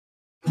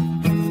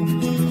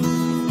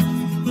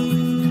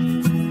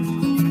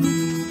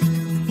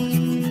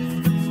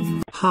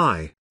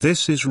Hi,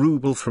 this is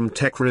Rubel from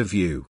Tech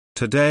Review.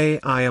 Today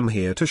I am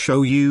here to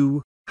show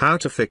you how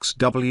to fix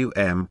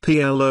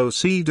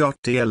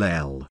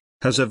WMPLOC.DLL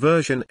has a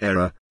version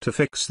error. To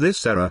fix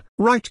this error,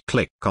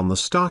 right-click on the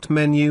Start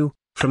menu.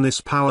 From this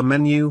power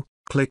menu,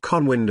 click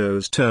on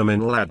Windows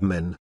Terminal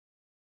Admin.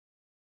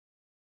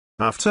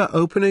 After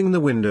opening the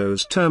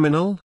Windows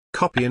terminal,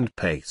 copy and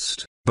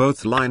paste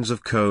both lines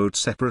of code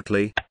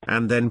separately,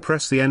 and then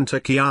press the Enter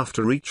key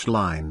after each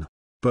line.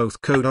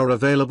 Both code are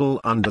available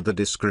under the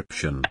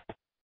description.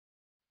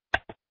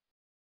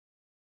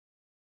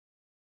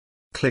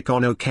 Click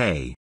on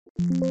OK.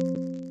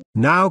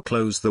 Now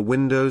close the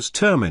Windows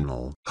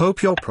terminal.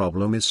 Hope your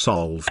problem is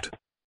solved.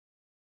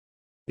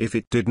 If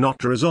it did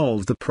not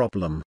resolve the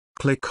problem,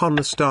 click on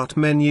the Start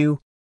menu.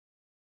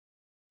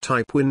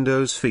 Type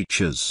Windows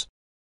Features.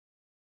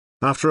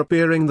 After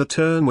appearing the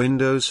Turn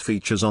Windows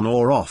Features on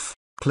or off,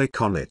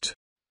 click on it.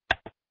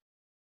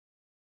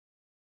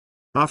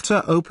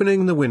 After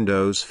opening the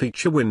Windows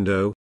Feature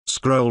window,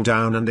 scroll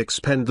down and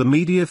expand the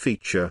Media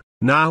feature.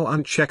 Now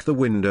uncheck the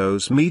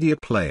Windows Media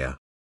Player.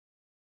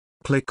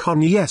 Click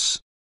on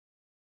Yes.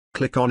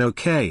 Click on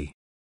OK.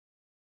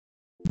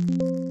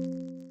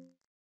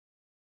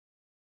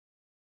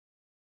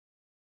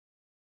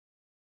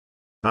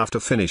 After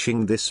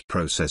finishing this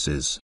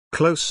processes,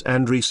 close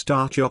and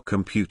restart your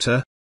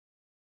computer.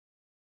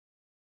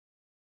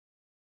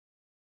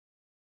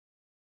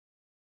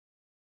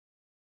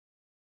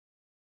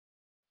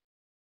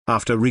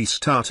 After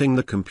restarting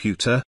the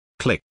computer,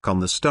 click on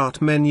the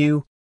Start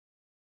menu.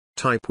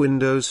 Type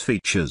Windows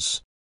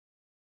Features.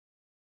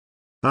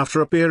 After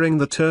appearing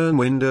the Turn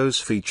Windows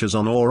Features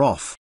on or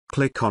off,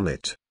 click on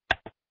it.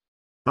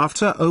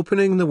 After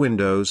opening the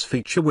Windows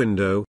Feature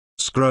window,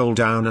 scroll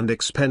down and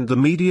expand the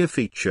Media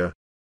feature.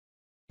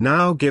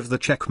 Now give the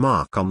check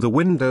mark on the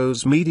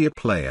Windows Media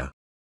Player.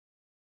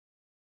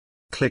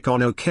 Click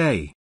on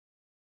OK.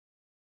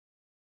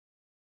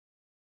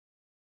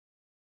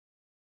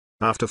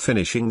 After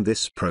finishing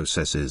this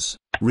processes,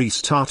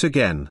 restart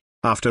again.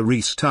 After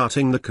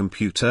restarting the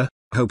computer,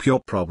 hope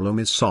your problem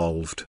is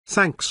solved.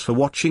 Thanks for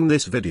watching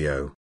this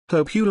video.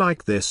 Hope you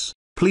like this.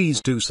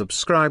 Please do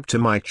subscribe to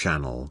my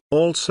channel.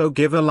 Also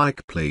give a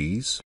like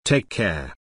please. Take care.